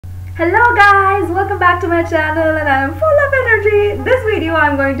Hello guys, welcome back to my channel and I am full of energy. This video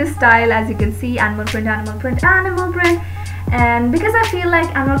I'm going to style, as you can see, animal print, animal print, animal print. And because I feel like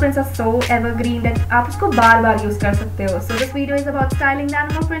animal prints are so evergreen that आप उसको बार-बार use कर सकते हो. So this video is about styling the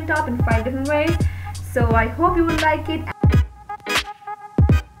animal print top in 5 different ways. So I hope you will like it.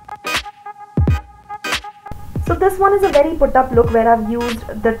 So this one is a very put up look where I've used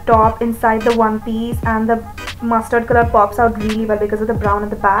the top inside the one piece and the mustard color pops out really well because of the brown at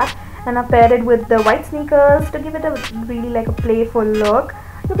the back, and I paired it with the white sneakers to give it a really like a playful look.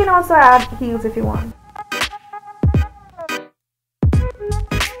 You can also add heels if you want.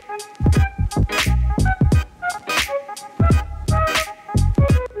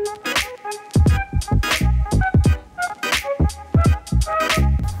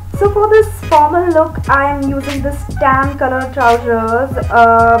 So for this formal look, I am using this tan color trousers,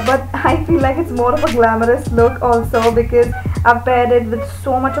 but I feel like it's more of a glamorous look also because I've paired it with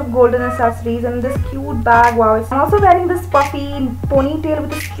so much of golden accessories and this cute bag. Wow! I'm also wearing this puffy ponytail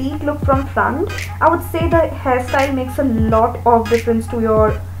with a sleek look from front. I would say the hairstyle makes a lot of difference to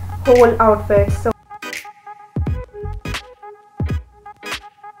your whole outfit.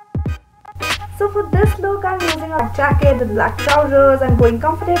 So for this look, I'm using a black jacket with black trousers and going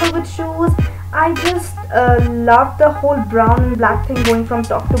comfortable with shoes. I just love the whole brown and black thing going from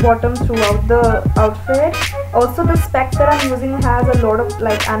top to bottom throughout the outfit. Also the spec that I'm using has a lot of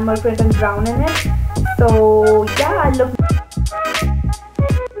like animal print and brown in it. So yeah, I look.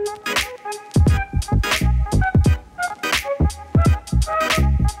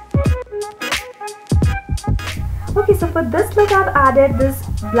 Okay, so for this look I've added this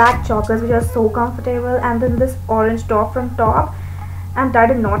black chokers which are so comfortable, and then this orange top from top and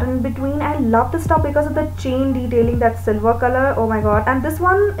tied a knot in between. I love this top because of the chain detailing, that silver color. Oh my god, and this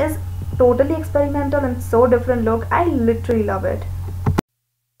one is totally experimental and so different look. I literally love it.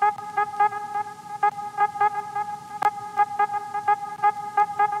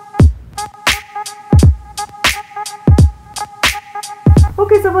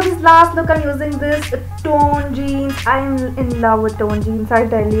 Okay, so for this last look I'm using this tone jeans. I'm in love with tone jeans, I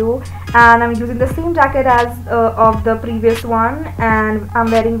tell you. And I'm using the same jacket as of the previous one, and I'm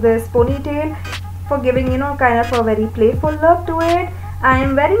wearing this ponytail for giving, you know, kind of a very playful look to it.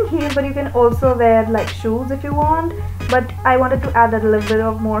 I'm wearing heels, but you can also wear like shoes if you want, but I wanted to add a little bit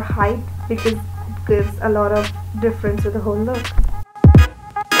of more height because it gives a lot of difference to the whole look.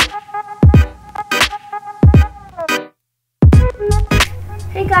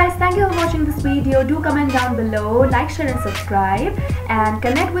 Hey guys, thank you for watching this video. Do comment down below, like, share and subscribe, and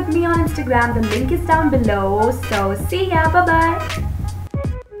connect with me on Instagram. The link is down below. So see ya, bye bye.